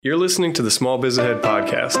You're listening to the Small Biz Ahead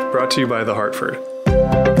podcast, brought to you by The Hartford.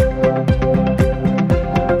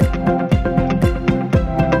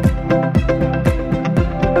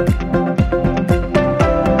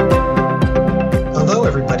 Hello,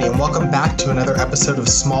 everybody, and welcome back to another episode of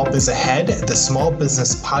Small Biz Ahead, the small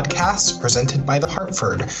business podcast presented by The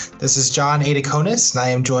Hartford. This is John Adakonis, and I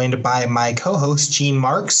am joined by my co-host, Gene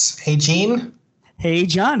Marks. Hey, Gene. Hey,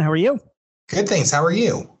 John. How are you? Good, thanks. How are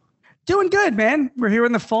you? Doing good, man. We're here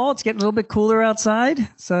in the fall. It's getting a little bit cooler outside.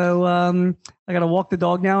 So I got to walk the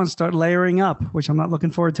dog now and start layering up, which I'm not looking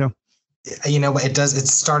forward to. You know what?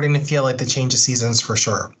 It's starting to feel like the change of seasons for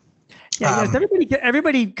sure. Yeah,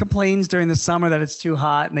 everybody complains during the summer that it's too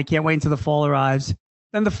hot and they can't wait until the fall arrives.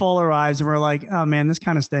 Then the fall arrives and we're like, oh man, this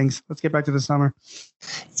kind of stinks. Let's get back to the summer.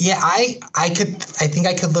 Yeah, I think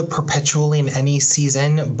I could live perpetually in any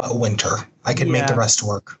season but winter. I could make the rest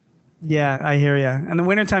work. Yeah, I hear you. And the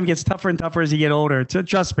wintertime gets tougher and tougher as you get older.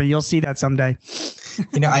 Trust me, you'll see that someday.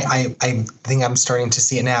 You know, I think I'm starting to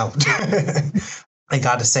see it now. I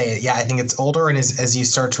got to say it. Yeah, I think it's older. And as you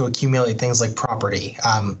start to accumulate things like property,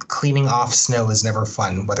 cleaning off snow is never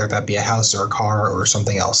fun, whether that be a house or a car or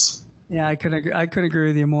something else. Yeah, I couldn't agree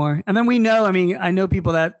with you more. And then I know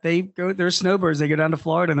people that they're snowbirds. They go down to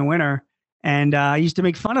Florida in the winter. And I used to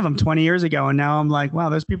make fun of them 20 years ago. And now I'm like, wow,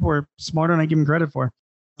 those people were smarter than I give them credit for.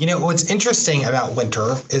 You know, what's interesting about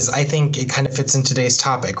winter is I think it kind of fits in today's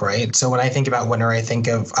topic, right? So when I think about winter, I think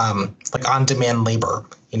of like on-demand labor.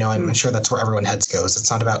 You know, I'm sure that's where everyone's heads goes. It's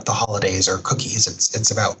not about the holidays or cookies. It's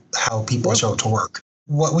about how people show up to work.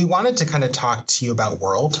 What we wanted to kind of talk to you about,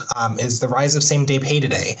 World, is the rise of same-day pay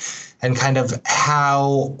today and kind of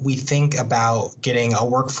how we think about getting a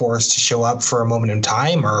workforce to show up for a moment in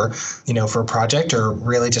time or, you know, for a project or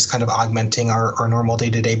really just kind of augmenting our normal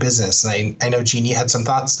day-to-day business. And I know, Jeannie, had some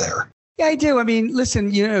thoughts there. Yeah, I do. I mean,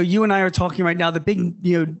 listen, you know, you and I are talking right now,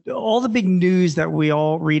 all the big news that we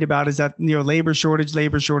all read about is that, you know, labor shortage.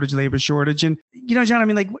 And, you know, John, I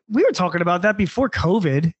mean, like we were talking about that before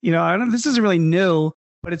COVID, you know, this isn't really new,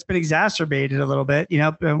 but it's been exacerbated a little bit, you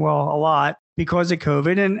know, well, a lot because of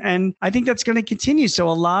COVID. And I think that's going to continue. So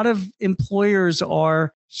a lot of employers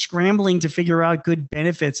are scrambling to figure out good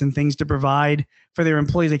benefits and things to provide for their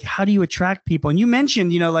employees. Like, how do you attract people? And you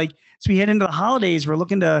mentioned, you know, like, as we head into the holidays, we're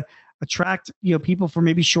looking to attract, you know, people for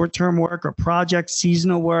maybe short-term work or projects,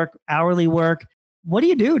 seasonal work, hourly work. What do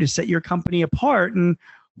you do to set your company apart? And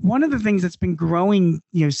one of the things that's been growing,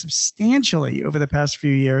 you know, substantially over the past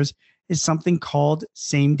few years is something called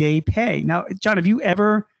same-day pay. Now, John, have you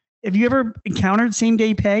ever encountered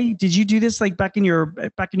same-day pay? Did you do this like back in your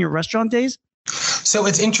restaurant days? So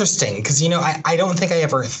it's interesting because, you know, I don't think I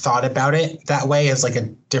ever thought about it that way as like a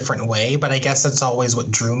different way, but I guess that's always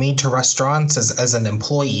what drew me to restaurants as an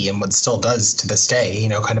employee and what still does to this day, you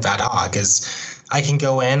know, kind of ad hoc is I can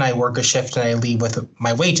go in, I work a shift and I leave with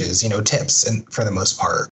my wages, you know, tips and for the most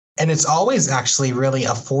part. And it's always actually really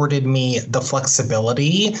afforded me the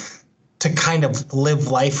flexibility to kind of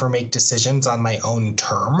live life or make decisions on my own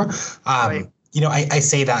term. Right. You know, I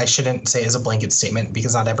say that I shouldn't say it as a blanket statement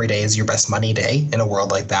because not every day is your best money day in a world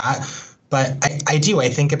like that. But I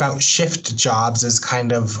think about shift jobs as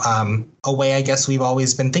kind of a way I guess we've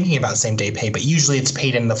always been thinking about same day pay, but usually it's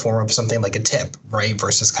paid in the form of something like a tip, right?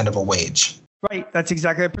 Versus kind of a wage. Right. That's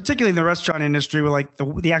exactly it. Particularly in the restaurant industry where like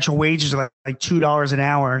the actual wages are like $2 an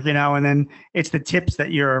hour, you know, and then it's the tips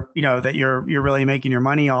that you're really making your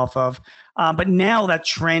money off of. But now that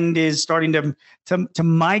trend is starting to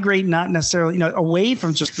migrate, not necessarily, you know, away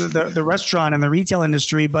from just the restaurant and the retail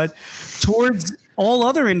industry, but towards all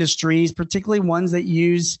other industries, particularly ones that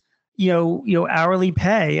use, you know, hourly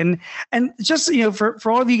pay. And just, you know,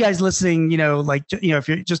 for all of you guys listening, you know, like, you know, if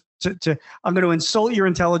you're just I'm going to insult your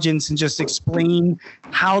intelligence and just explain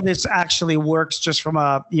how this actually works just from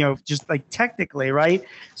a, you know, just like technically, right?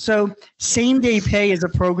 So same day pay is a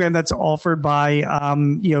program that's offered by,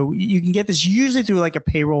 you know, you can get this usually through like a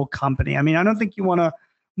payroll company. I mean, I don't think you want to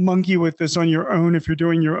monkey with this on your own if you're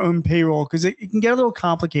doing your own payroll because it can get a little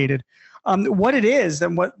complicated. What it is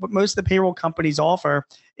and what most of the payroll companies offer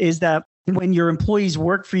is that when your employees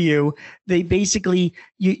work for you, they basically,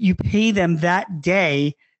 you pay them that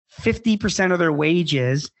day 50% of their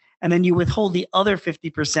wages, and then you withhold the other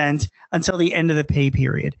 50% until the end of the pay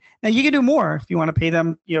period. Now you can do more if you want to pay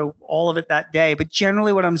them, you know, all of it that day. But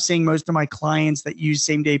generally what I'm seeing most of my clients that use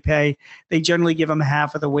same day pay, they generally give them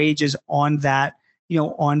half of the wages on that, you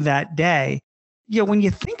know, on that day. You know, when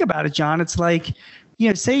you think about it, John, it's like, you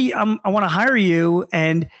know, say I want to hire you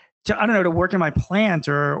and to work in my plant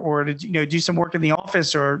or to, you know, do some work in the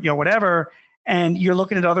office or, you know, whatever. And you're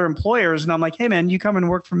looking at other employers and I'm like, hey man, you come and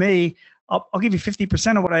work for me. I'll give you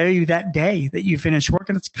 50% of what I owe you that day that you finish work.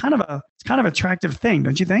 And it's kind of an attractive thing,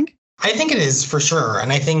 don't you think? I think it is for sure.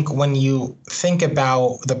 And I think when you think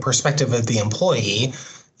about the perspective of the employee,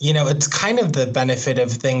 it's kind of the benefit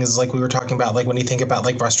of things like we were talking about, like when you think about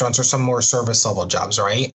like restaurants or some more service level jobs,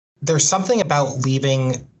 right? There's something about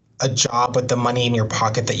leaving a job with the money in your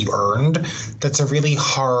pocket that you earned that's a really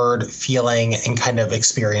hard feeling and kind of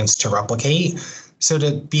experience to replicate. So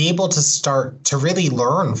to be able to start to really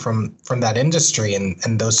learn from that industry and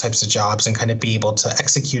those types of jobs and kind of be able to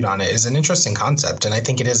execute on it is an interesting concept. And I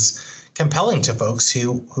think it is compelling to folks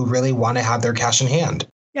who really want to have their cash in hand.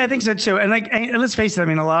 Yeah, I think so too. And let's face it.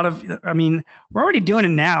 We're already doing it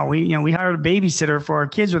now. We hired a babysitter for our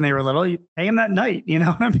kids when they were little. You pay them that night, you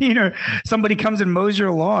know what I mean? Or somebody comes and mows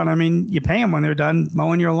your lawn. You pay them when they're done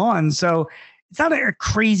mowing your lawn. So it's not a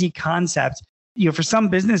crazy concept. For some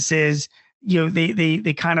businesses,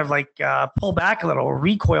 they kind of pull back a little, or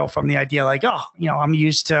recoil from the idea I'm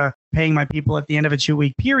used to paying my people at the end of a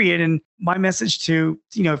 2-week period. And my message to,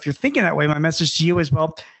 if you're thinking that way, my message to you is,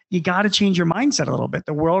 well, you got to change your mindset a little bit.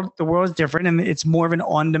 The world is different and it's more of an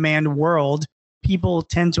on-demand world. People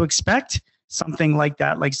tend to expect something like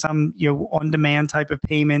that, like some on-demand type of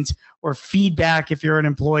payment or feedback if you're an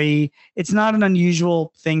employee. It's not an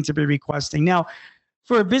unusual thing to be requesting. Now,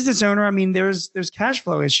 for a business owner, there's cash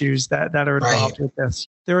flow issues that are involved with this.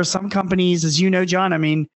 There are some companies, as you know,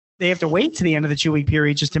 John, they have to wait to the end of the 2-week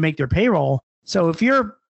period just to make their payroll. So if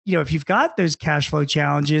you've got those cash flow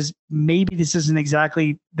challenges, maybe this isn't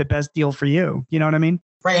exactly the best deal for you. You know what I mean?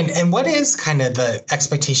 Right. And what is kind of the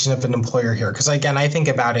expectation of an employer here? Because again, I think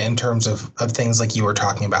about it in terms of things like you were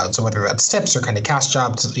talking about. So whether that's tips or kind of cash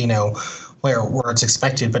jobs, where it's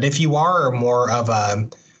expected. But if you are more of a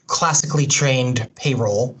classically trained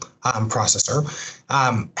payroll processor,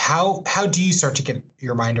 how do you start to get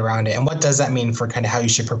your mind around it? And what does that mean for kind of how you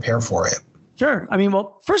should prepare for it? Sure.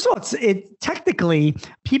 Well, first of all, it technically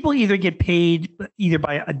people either get paid either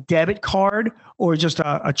by a debit card or just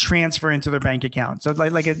a transfer into their bank account. So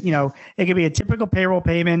it could be a typical payroll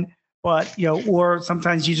payment, but or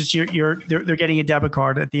sometimes they're getting a debit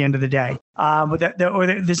card at the end of the day. But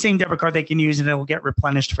the same debit card they can use and it will get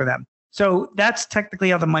replenished for them. So that's technically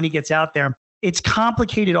how the money gets out there. It's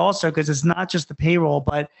complicated also because it's not just the payroll,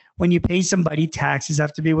 but when you pay somebody, taxes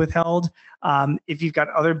have to be withheld. If you've got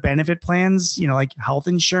other benefit plans, like health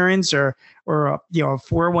insurance or a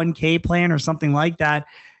 401k plan or something like that,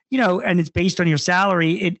 and it's based on your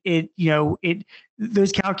salary,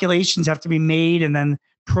 those calculations have to be made and then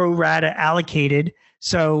pro rata allocated.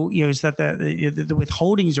 So, so that the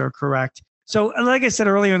withholdings are correct. So like I said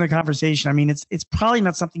earlier in the conversation, it's probably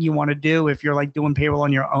not something you want to do if you're doing payroll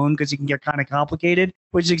on your own because it can get kind of complicated,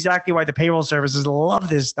 which is exactly why the payroll services love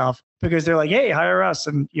this stuff because they're like, hey, hire us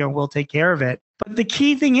and we'll take care of it. But the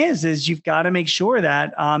key thing is you've got to make sure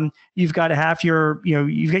that you've got to have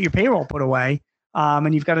you've got your payroll put away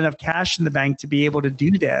and you've got enough cash in the bank to be able to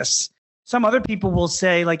do this. Some other people will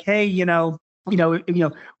say hey,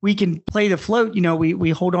 we can play the float. We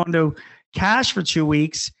hold on to cash for 2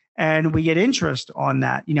 weeks. And we get interest on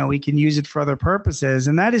that. We can use it for other purposes.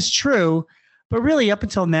 And that is true. But really, up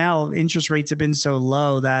until now, interest rates have been so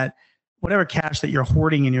low that whatever cash that you're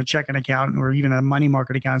hoarding in your checking account or even a money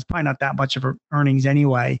market account is probably not that much of earnings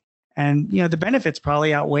anyway. And, the benefits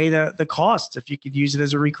probably outweigh the costs if you could use it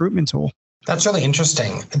as a recruitment tool. That's really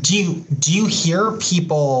interesting. Do you hear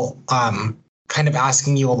people kind of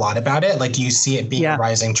asking you a lot about it? Do you see it being a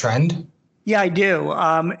rising trend? Yeah, I do.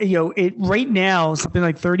 Right now, something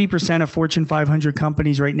like 30% of Fortune 500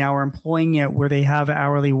 companies right now are employing it where they have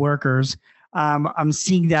hourly workers. I'm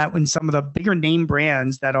seeing that when some of the bigger name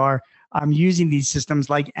brands that are using these systems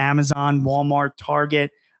like Amazon, Walmart, Target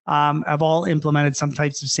have all implemented some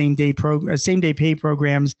types of same day pay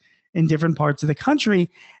programs in different parts of the country.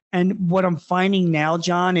 And what I'm finding now,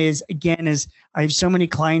 John, is I have so many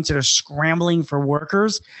clients that are scrambling for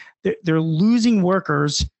workers. They're losing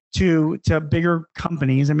workers to bigger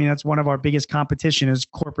companies. That's one of our biggest competition is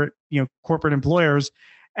corporate employers.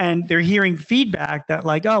 And they're hearing feedback that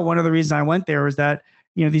one of the reasons I went there was that,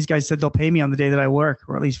 these guys said they'll pay me on the day that I work,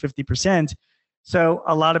 or at least 50%. So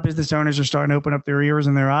a lot of business owners are starting to open up their ears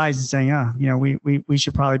and their eyes and saying, we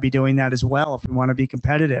should probably be doing that as well if we want to be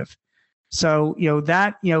competitive. So,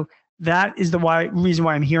 that is the reason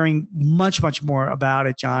why I'm hearing much, much more about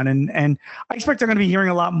it, John. And I expect I'm going to be hearing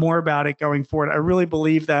a lot more about it going forward. I really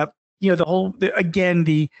believe that,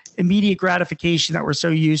 the immediate gratification that we're so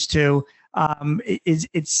used to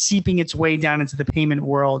it's seeping its way down into the payment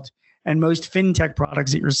world. And most fintech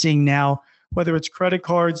products that you're seeing now, whether it's credit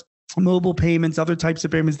cards, mobile payments, other types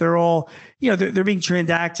of payments, they're all, they're being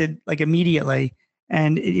transacted immediately.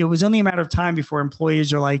 And it was only a matter of time before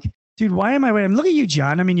employers are like, dude, why am I waiting? Look at you,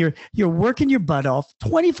 John. I mean, you're working your butt off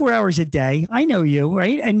 24 hours a day. I know you,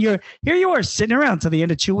 right? And here you are sitting around till the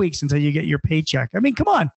end of 2 weeks until you get your paycheck. I mean, come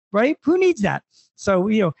on, right? Who needs that? So,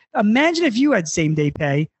 imagine if you had same day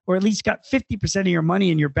pay, or at least got 50% of your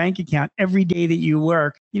money in your bank account every day that you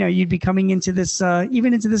work. You'd be coming into this,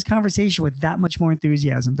 even into this conversation with that much more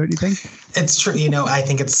enthusiasm, don't you think? It's true. I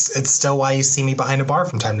think it's still why you see me behind a bar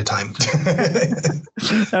from time to time.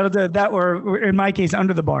 that or in my case,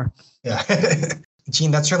 under the bar. Yeah.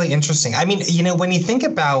 Gene, that's really interesting. I mean, when you think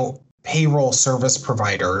about payroll service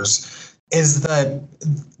providers, is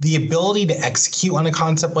the ability to execute on a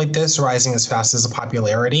concept like this rising as fast as the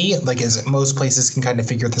popularity? Like, is it most places can kind of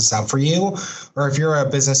figure this out for you? Or if you're a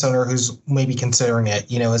business owner who's maybe considering it,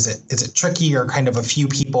 is it tricky, or kind of a few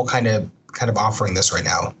people kind of offering this right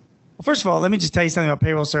now? Well, first of all, let me just tell you something about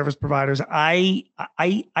payroll service providers. I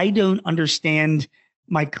don't understand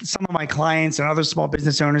some of my clients and other small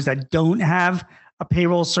business owners that don't have a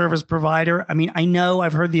payroll service provider. I mean, I know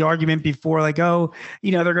I've heard the argument before, like, oh,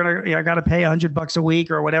 they're going to, I got to pay $100 a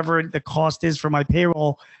week or whatever the cost is for my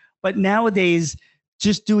payroll. But nowadays,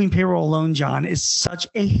 just doing payroll alone, John, is such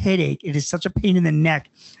a headache. It is such a pain in the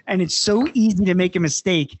neck. And it's so easy to make a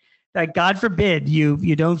mistake that, God forbid, you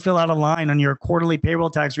don't fill out a line on your quarterly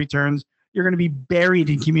payroll tax returns. You're going to be buried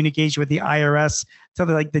in communication with the IRS till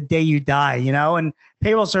the day you die, and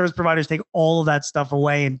payroll service providers take all of that stuff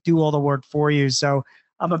away and do all the work for you. So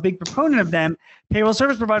I'm a big proponent of them. Payroll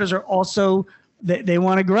service providers are also, they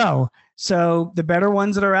want to grow. So the better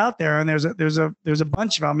ones that are out there, and there's a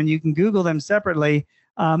bunch of them, and you can Google them separately.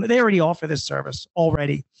 They already offer this service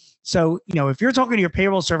already. So, if you're talking to your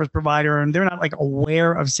payroll service provider and they're not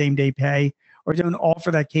aware of same day pay, or don't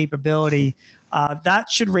offer that capability, that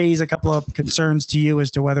should raise a couple of concerns to you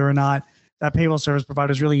as to whether or not that payroll service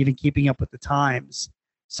provider is really even keeping up with the times.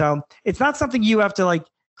 So it's not something you have to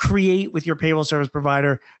create with your payroll service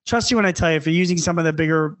provider. Trust you when I tell you, if you're using some of the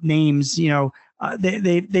bigger names,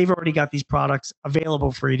 they've already got these products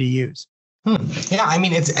available for you to use. Yeah, I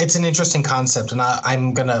mean, it's an interesting concept, and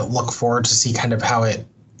I'm going to look forward to see kind of how it,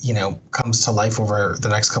 comes to life over the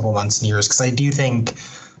next couple of months and years, because I do think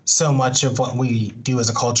so much of what we do as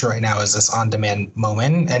a culture right now is this on-demand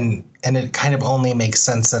moment, and it kind of only makes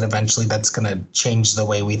sense that eventually that's going to change the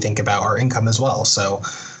way we think about our income as well. So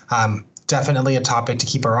definitely a topic to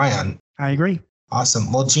keep our eye on. I agree.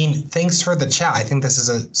 Awesome. Well, Gene, thanks for the chat. I think this is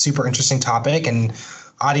a super interesting topic, and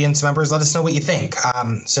audience members, let us know what you think.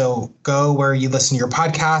 So go where you listen to your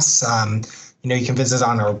podcasts. You can visit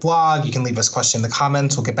on our blog. You can leave us a question in the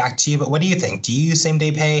comments. We'll get back to you. But what do you think? Do you use same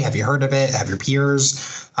day pay? Have you heard of it? Have your peers?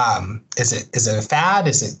 Is it a fad?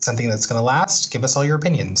 Is it something that's going to last? Give us all your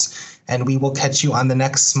opinions. And we will catch you on the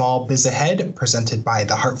next Small Biz Ahead presented by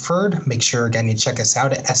The Hartford. Make sure, again, you check us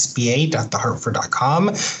out at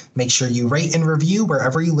sba.thehartford.com. Make sure you rate and review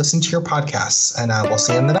wherever you listen to your podcasts. And we'll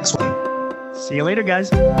see you in the next one. See you later,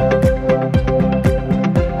 guys.